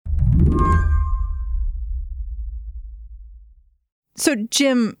So,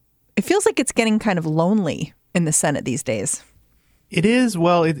 Jim, it feels like it's getting kind of lonely in the Senate these days. It is.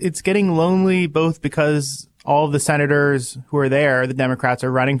 Well, it's getting lonely both because all of the senators who are there, the Democrats,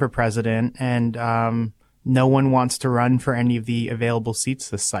 are running for president, and no one wants to run for any of the available seats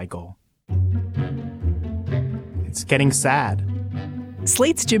this cycle. It's getting sad.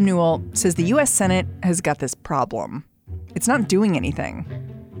 Slate's Jim Newell says the U.S. Senate has got this problem. It's not doing anything.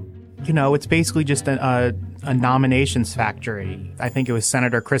 You know, it's basically just a nominations factory. I think it was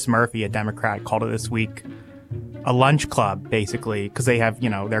Senator Chris Murphy, a Democrat, called it this week a lunch club, basically, because they have,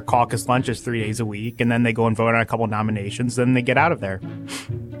 their caucus lunches 3 days a week, and then they go and vote on a couple of nominations, then they get out of there.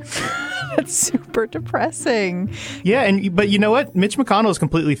 That's super depressing. Yeah, but you know what? Mitch McConnell is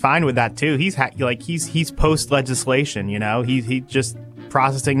completely fine with that too. He's he's post legislation. He's just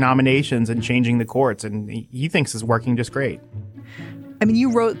processing nominations and changing the courts, and he thinks it's working just great. I mean,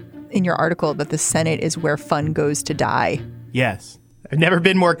 you wrote in your article that the Senate is where fun goes to die. Yes, I've never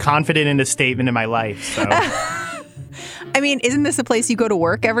been more confident in a statement in my life. So, I mean, isn't this a place you go to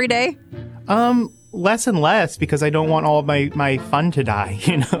work every day? Less and less, because I don't want all of my fun to die.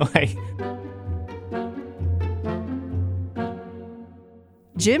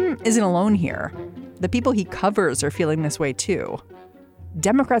 Jim isn't alone here. The people he covers are feeling this way, too.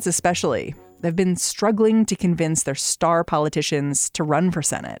 Democrats especially. They've been struggling to convince their star politicians to run for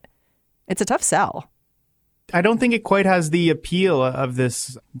Senate. It's a tough sell. I don't think it quite has the appeal of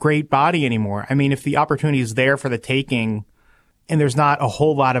this great body anymore. I mean, if the opportunity is there for the taking and there's not a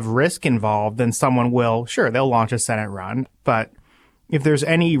whole lot of risk involved, then someone will, sure, they'll launch a Senate run. But if there's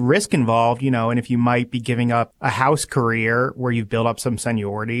any risk involved, and if you might be giving up a House career where you've built up some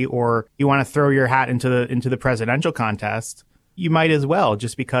seniority, or you want to throw your hat into the presidential contest, you might as well,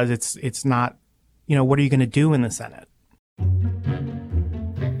 just because it's not, what are you going to do in the Senate?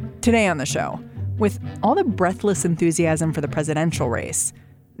 Today on the show, with all the breathless enthusiasm for the presidential race,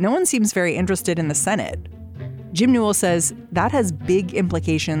 no one seems very interested in the Senate. Jim Newell says that has big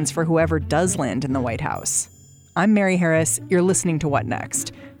implications for whoever does land in the White House. I'm Mary Harris. You're listening to What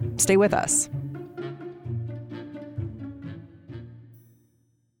Next? Stay with us.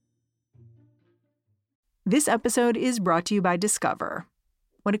 This episode is brought to you by Discover.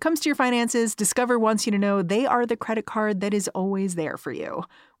 When it comes to your finances, Discover wants you to know they are the credit card that is always there for you.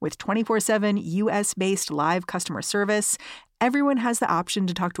 With 24/7 U.S.-based live customer service, everyone has the option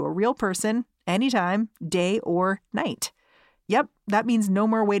to talk to a real person anytime, day or night. Yep, that means no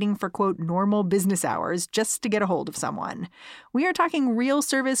more waiting for, quote, normal business hours just to get a hold of someone. We are talking real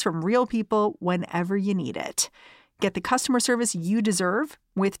service from real people whenever you need it. Get the customer service you deserve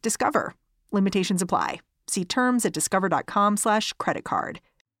with Discover. Limitations apply. See terms at discover.com/creditcard.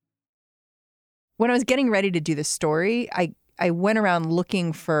 When I was getting ready to do this story, I went around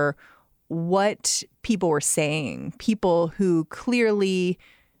looking for what people were saying, people who clearly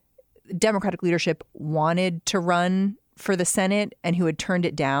Democratic leadership wanted to run for the Senate and who had turned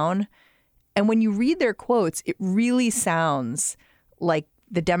it down. And when you read their quotes, it really sounds like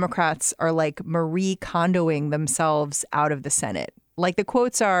the Democrats are like Marie Kondoing themselves out of the Senate. Like the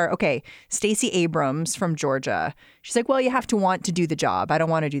quotes are, okay, Stacey Abrams from Georgia. She's like, well, you have to want to do the job. I don't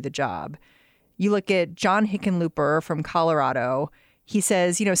want to do the job. You look at John Hickenlooper from Colorado. He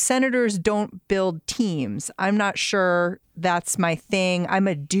says, senators don't build teams. I'm not sure that's my thing. I'm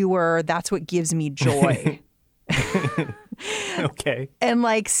a doer. That's what gives me joy. Okay. And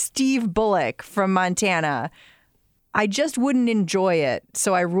like Steve Bullock from Montana, I just wouldn't enjoy it,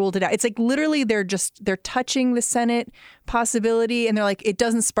 so I ruled it out. It's like literally they're touching the Senate possibility and they're like, it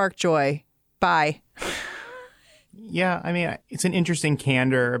doesn't spark joy. Bye. Yeah, I mean, it's an interesting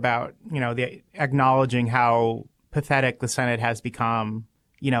candor about, the acknowledging how pathetic the Senate has become,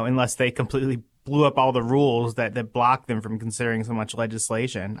 unless they completely blew up all the rules that block them from considering so much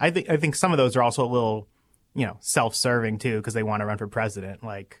legislation. I think some of those are also a little, self-serving, too, because they want to run for president.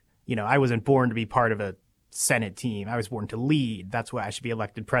 Like, I wasn't born to be part of a Senate team. I was born to lead. That's why I should be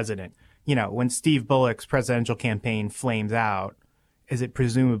elected president. When Steve Bullock's presidential campaign flames out, as it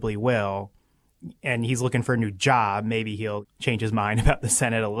presumably will, and he's looking for a new job, maybe he'll change his mind about the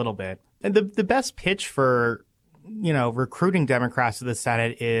Senate a little bit. And the best pitch for, recruiting Democrats to the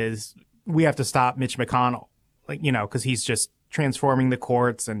Senate is we have to stop Mitch McConnell, because he's just transforming the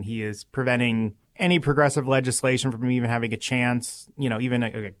courts and he is preventing any progressive legislation from even having a chance, even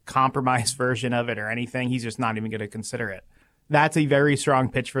a compromise version of it or anything. He's just not even going to consider it. That's a very strong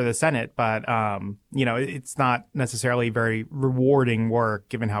pitch for the Senate, but, it's not necessarily very rewarding work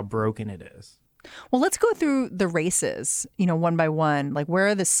given how broken it is. Well, let's go through the races, one by one. Like, where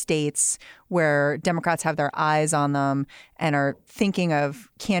are the states where Democrats have their eyes on them and are thinking of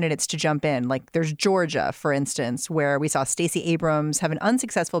candidates to jump in? Like, there's Georgia, for instance, where we saw Stacey Abrams have an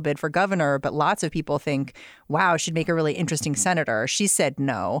unsuccessful bid for governor, but lots of people think, wow, she'd make a really interesting senator. She said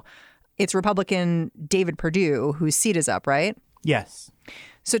no. It's Republican David Perdue, whose seat is up, right? Yes.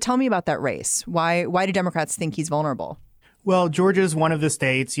 So tell me about that race. Why do Democrats think he's vulnerable? Well, Georgia is one of the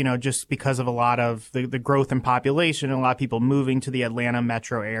states, just because of a lot of the growth in population and a lot of people moving to the Atlanta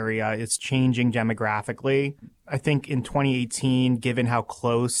metro area. It's changing demographically. I think in 2018, given how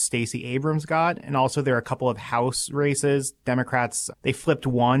close Stacey Abrams got, and also there are a couple of House races, Democrats, they flipped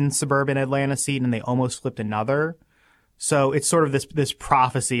one suburban Atlanta seat and they almost flipped another. So it's sort of this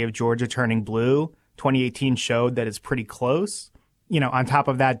prophecy of Georgia turning blue. 2018 showed that it's pretty close. On top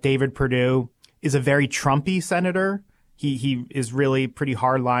of that, David Perdue is a very Trumpy senator. He is really pretty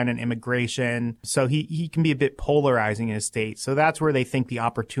hardline on immigration. So he can be a bit polarizing in his state. So that's where they think the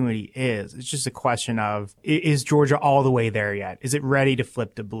opportunity is. It's just a question of, is Georgia all the way there yet? Is it ready to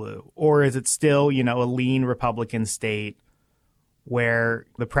flip to blue? Or is it still, a lean Republican state where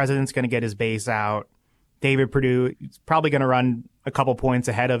the president's going to get his base out? David Perdue is probably going to run a couple points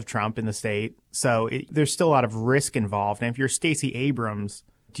ahead of Trump in the state. So there's still a lot of risk involved. And if you're Stacey Abrams,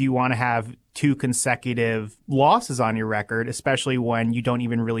 do you want to have 2 consecutive losses on your record, especially when you don't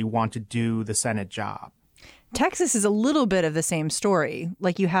even really want to do the Senate job? Texas is a little bit of the same story.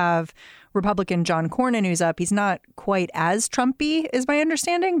 Like, you have Republican John Cornyn, who's up. He's not quite as Trumpy, is my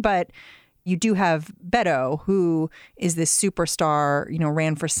understanding, but you do have Beto, who is this superstar,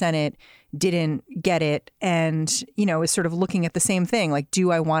 ran for Senate, didn't get it, and, is sort of looking at the same thing. Like,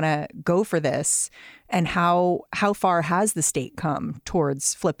 do I want to go for this? And how far has the state come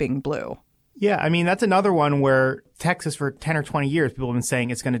towards flipping blue? Yeah, I mean, that's another one where Texas for 10 or 20 years, people have been saying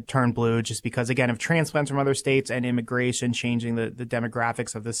it's going to turn blue just because, again, of transplants from other states and immigration changing the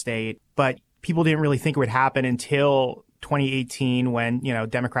demographics of the state. But people didn't really think it would happen until 2018 when,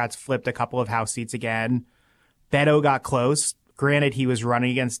 Democrats flipped a couple of House seats again. Beto got close. Granted, he was running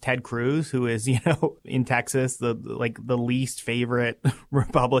against Ted Cruz, who is, in Texas, the least favorite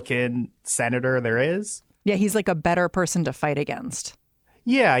Republican senator there is. Yeah, he's like a better person to fight against.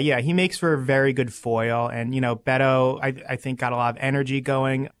 Yeah. He makes for a very good foil. And, Beto, I think, got a lot of energy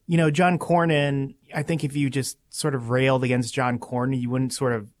going. John Cornyn, I think if you just sort of railed against John Cornyn, you wouldn't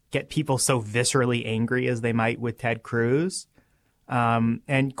sort of get people so viscerally angry as they might with Ted Cruz.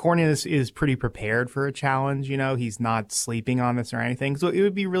 And Cornyn is pretty prepared for a challenge. He's not sleeping on this or anything. So it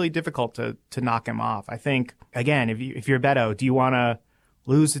would be really difficult to knock him off. I think, again, if you're Beto, do you want to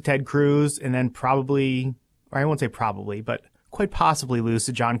lose to Ted Cruz and then probably, or I won't say probably, but quite possibly lose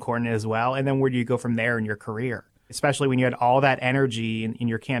to John Cornyn as well? And then where do you go from there in your career? Especially when you had all that energy in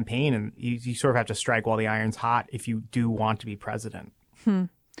your campaign, and you sort of have to strike while the iron's hot if you do want to be president. And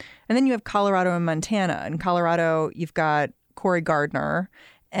then you have Colorado and Montana. In Colorado, you've got Cory Gardner,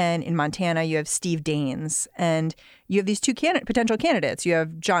 and in Montana, you have Steve Daines. And you have these 2 potential candidates. You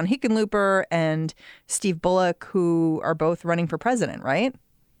have John Hickenlooper and Steve Bullock, who are both running for president, right?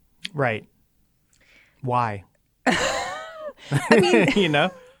 Right. Why? I mean,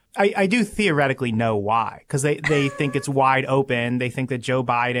 I do theoretically know why, because they think it's wide open. They think that Joe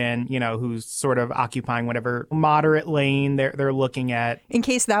Biden, who's sort of occupying whatever moderate lane they're looking at. In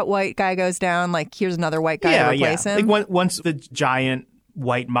case that white guy goes down, like, here's another white guy to replace him. Like once the giant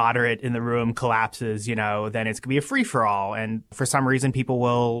white moderate in the room collapses, then it's going to be a free-for-all. And for some reason, people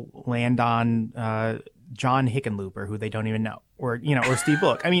will land on John Hickenlooper, who they don't even know, or Steve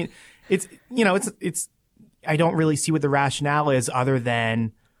Bullock. I mean, it's I don't really see what the rationale is other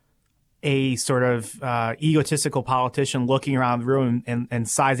than a sort of egotistical politician looking around the room and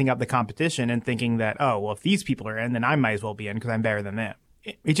sizing up the competition and thinking that, oh, well, if these people are in, then I might as well be in because I'm better than them.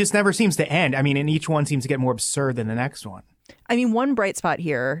 It just never seems to end. I mean, and each one seems to get more absurd than the next one. I mean, one bright spot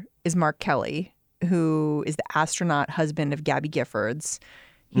here is Mark Kelly, who is the astronaut husband of Gabby Giffords.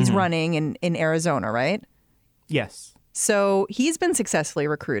 He's running in Arizona, right? Yes. So he's been successfully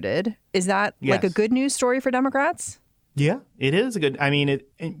recruited. Is that like a good news story for Democrats? Yeah, it is a good. I mean,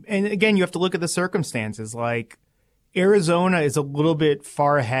 and again, you have to look at the circumstances. Like, Arizona is a little bit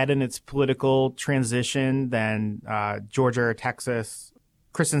far ahead in its political transition than Georgia or Texas.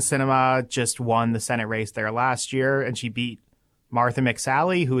 Kristen Sinema just won the Senate race there last year, and she beat Martha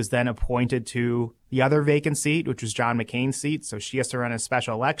McSally, who was then appointed to the other vacant seat, which was John McCain's seat. So she has to run a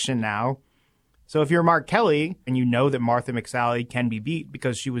special election now. So if you're Mark Kelly and you know that Martha McSally can be beat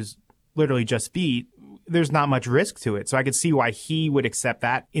because she was literally just beat, there's not much risk to it. So I could see why he would accept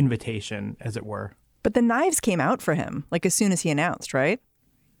that invitation, as it were. But the knives came out for him, like, as soon as he announced, right?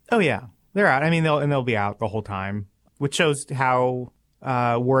 Oh, yeah. They're out. I mean, they'll be out the whole time, which shows how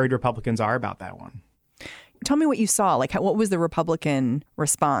worried Republicans are about that one. Tell me what you saw. Like, what was the Republican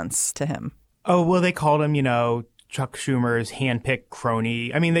response to him? Oh, well, they called him, Chuck Schumer's handpicked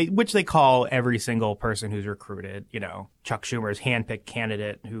crony. I mean, which they call every single person who's recruited, Chuck Schumer's handpicked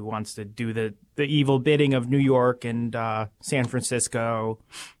candidate who wants to do the evil bidding of New York and San Francisco.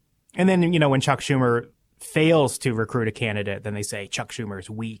 And then, when Chuck Schumer fails to recruit a candidate, then they say Chuck Schumer's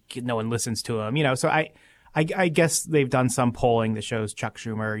weak. No one listens to him, So I guess they've done some polling that shows Chuck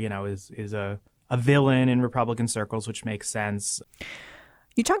Schumer, is a villain in Republican circles, which makes sense.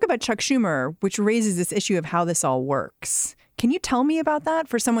 You talk about Chuck Schumer, which raises this issue of how this all works. Can you tell me about that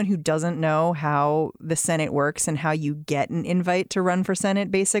for someone who doesn't know how the Senate works and how you get an invite to run for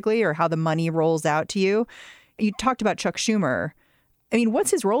Senate, basically, or how the money rolls out to you? You talked about Chuck Schumer. I mean,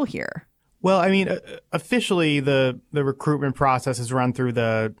 what's his role here? Well, I mean, officially, the recruitment process is run through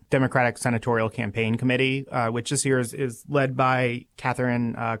the Democratic Senatorial Campaign Committee, which this year is led by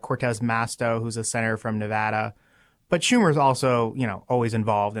Catherine Cortez Masto, who's a senator from Nevada. But Schumer's also, always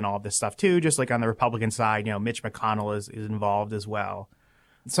involved in all of this stuff, too. Just like on the Republican side, Mitch McConnell is involved as well.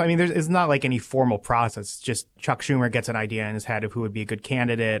 So, I mean, it's not like any formal process. It's just Chuck Schumer gets an idea in his head of who would be a good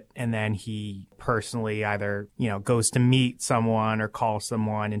candidate. And then he personally either, goes to meet someone or calls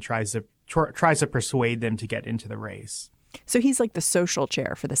someone and tries to persuade them to get into the race. So he's like the social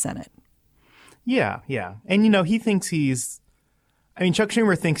chair for the Senate. Yeah. And, he thinks Chuck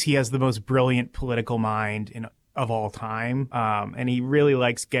Schumer thinks he has the most brilliant political mind of all time. And he really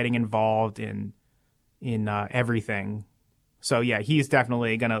likes getting involved in everything. So, yeah, he's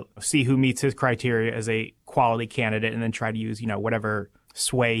definitely going to see who meets his criteria as a quality candidate and then try to use, whatever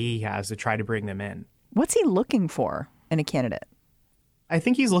sway he has to try to bring them in. What's he looking for in a candidate? I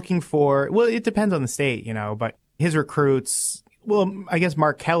think he's looking for, well, it depends on the state, but his recruits, well, I guess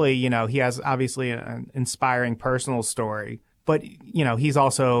Mark Kelly, he has obviously an inspiring personal story. But, he's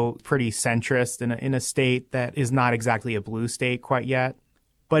also pretty centrist in a state that is not exactly a blue state quite yet.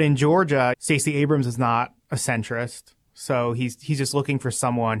 But in Georgia, Stacey Abrams is not a centrist. So he's just looking for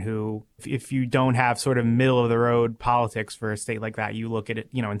someone who, if you don't have sort of middle of the road politics for a state like that, you look at it,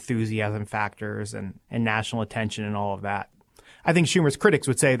 enthusiasm factors and national attention and all of that. I think Schumer's critics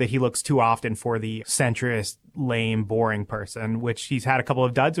would say that he looks too often for the centrist, lame, boring person, which he's had a couple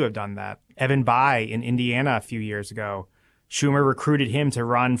of duds who have done that. Evan Bayh in Indiana a few years ago. Schumer recruited him to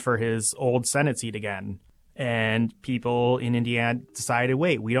run for his old Senate seat again. And people in Indiana decided,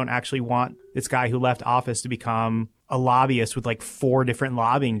 wait, we don't actually want this guy who left office to become a lobbyist with like 4 different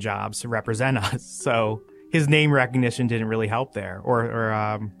lobbying jobs to represent us. So his name recognition didn't really help there.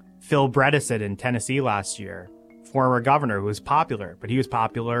 Or Phil Bredesen in Tennessee last year, former governor who was popular, but he was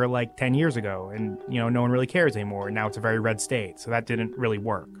popular like 10 years ago. And, no one really cares anymore. And now it's a very red state. So that didn't really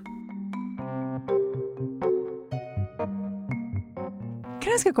work.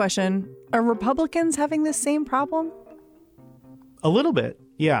 Can I ask a question? Are Republicans having this same problem? A little bit,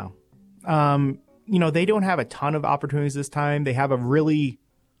 yeah. They don't have a ton of opportunities this time. They have a really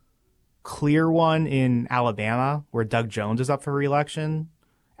clear one in Alabama where Doug Jones is up for re-election.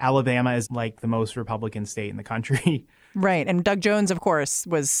 Alabama is like the most Republican state in the country. Right. And Doug Jones, of course,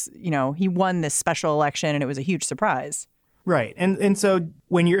 was, he won this special election and it was a huge surprise. Right. And so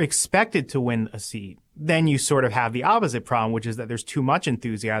when you're expected to win a seat, then you sort of have the opposite problem, which is that there's too much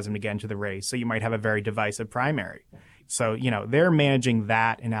enthusiasm to get into the race. So you might have a very divisive primary. So, they're managing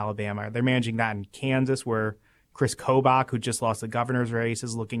that in Alabama. They're managing that in Kansas, where Chris Kobach, who just lost the governor's race,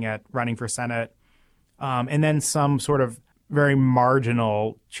 is looking at running for Senate. And then some sort of very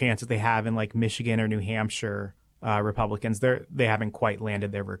marginal chance that they have in like Michigan or New Hampshire Republicans. They haven't quite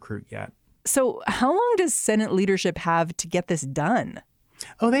landed their recruit yet. So how long does Senate leadership have to get this done?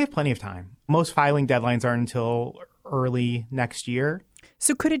 Oh, they have plenty of time. Most filing deadlines aren't until early next year.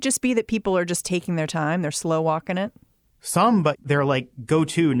 So could it just be that people are just taking their time? They're slow walking it? Some, but their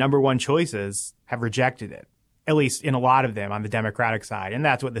go-to number one choices have rejected it, at least in a lot of them on the Democratic side. And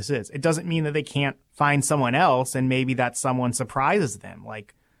that's what this is. It doesn't mean that they can't find someone else and maybe that someone surprises them.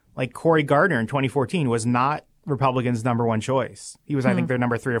 Like Cory Gardner in 2014 was not Republicans' number one choice. He was, I think, their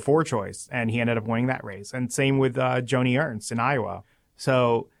number 3 or 4 choice, and he ended up winning that race. And same with Joni Ernst in Iowa.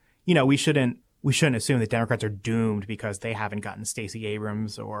 So, we shouldn't assume that Democrats are doomed because they haven't gotten Stacey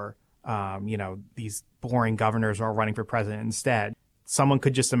Abrams or, these boring governors who are running for president instead. Someone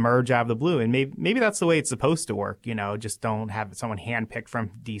could just emerge out of the blue, and maybe that's the way it's supposed to work. Just don't have someone handpicked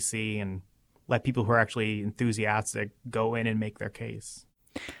from D.C. and let people who are actually enthusiastic go in and make their case.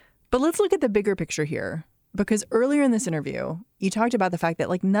 But let's look at the bigger picture here. Because earlier in this interview, you talked about the fact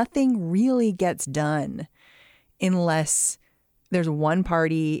that nothing really gets done unless there's one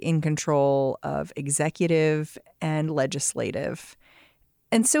party in control of executive and legislative.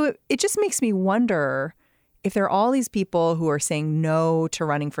 And so it just makes me wonder if there are all these people who are saying no to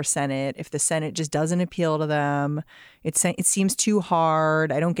running for Senate, if the Senate just doesn't appeal to them, it seems too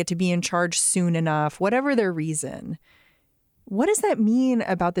hard, I don't get to be in charge soon enough, whatever their reason. What does that mean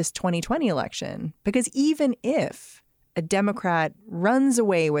about this 2020 election? Because even if a Democrat runs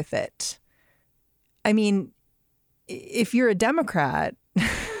away with it, I mean, if you're a Democrat,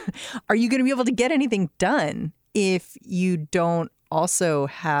 are you going to be able to get anything done if you don't also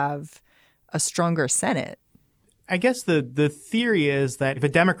have a stronger Senate? I guess the theory is that if a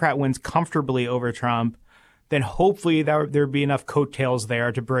Democrat wins comfortably over Trump, then hopefully there'd be enough coattails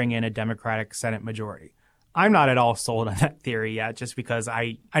there to bring in a Democratic Senate majority. I'm not at all sold on that theory yet, just because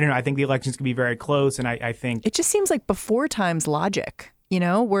I don't know. I think the election's going to be very close, and I think it just seems like before times logic,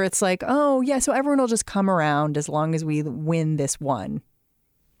 where it's like, oh, yeah, so everyone will just come around as long as we win this one.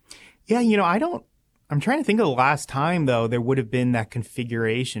 Yeah, I'm trying to think of the last time, though, there would have been that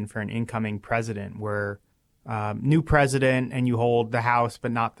configuration for an incoming president where new president and you hold the House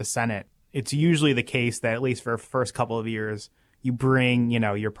but not the Senate. It's usually the case that at least for the first couple of years, you bring,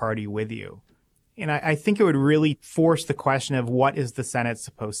 your party with you. And I think it would really force the question of what is the Senate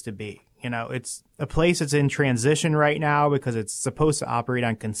supposed to be? It's a place that's in transition right now because it's supposed to operate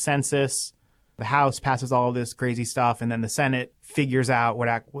on consensus. The House passes all of this crazy stuff, and then the Senate figures out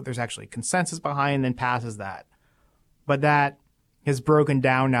what there's actually consensus behind and then passes that. But that has broken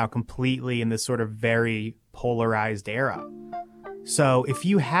down now completely in this sort of very polarized era. So if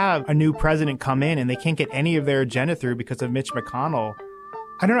you have a new president come in and they can't get any of their agenda through because of Mitch McConnell,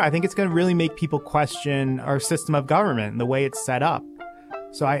 I don't know. I think it's going to really make people question our system of government and the way it's set up.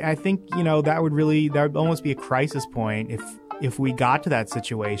 So I think, that would almost be a crisis point if we got to that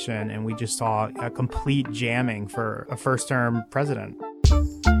situation and we just saw a complete jamming for a first-term president.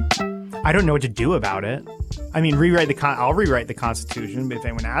 I don't know what to do about it. I mean, I'll rewrite the Constitution if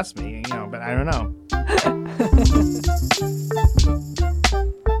anyone asks me, but I don't know.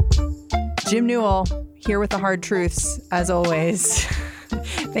 Jim Newell, here with the hard truths, as always.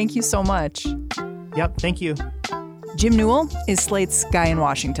 Thank you so much. Yep, thank you. Jim Newell is Slate's Guy in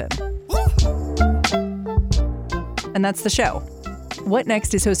Washington. And that's the show. What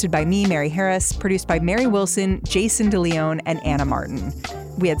Next is hosted by me, Mary Harris, produced by Mary Wilson, Jason DeLeon, and Anna Martin.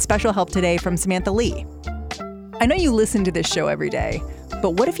 We had special help today from Samantha Lee. I know you listen to this show every day,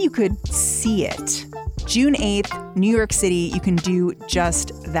 but what if you could see it? June 8th, New York City, you can do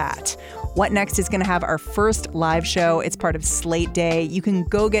just that. What Next is going to have our first live show. It's part of Slate Day. You can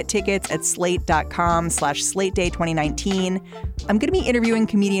go get tickets at slate.com/slateday2019. I'm going to be interviewing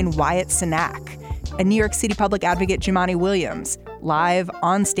comedian Wyatt Cenac and New York City public advocate Jumaane Williams. Live,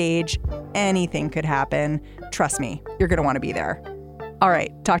 on stage, anything could happen. Trust me, you're going to want to be there. All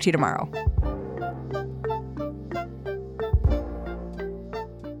right, talk to you tomorrow.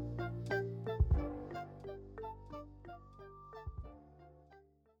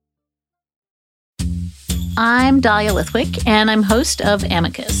 I'm Dahlia Lithwick, and I'm host of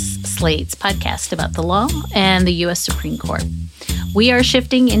Amicus, Slate's podcast about the law and the U.S. Supreme Court. We are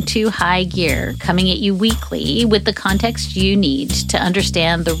shifting into high gear, coming at you weekly with the context you need to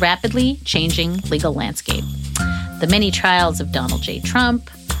understand the rapidly changing legal landscape. The many trials of Donald J.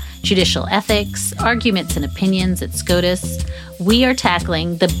 Trump, judicial ethics, arguments and opinions at SCOTUS. We are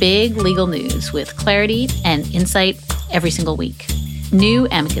tackling the big legal news with clarity and insight every single week. New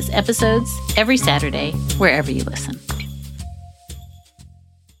Amicus episodes every Saturday, wherever you listen.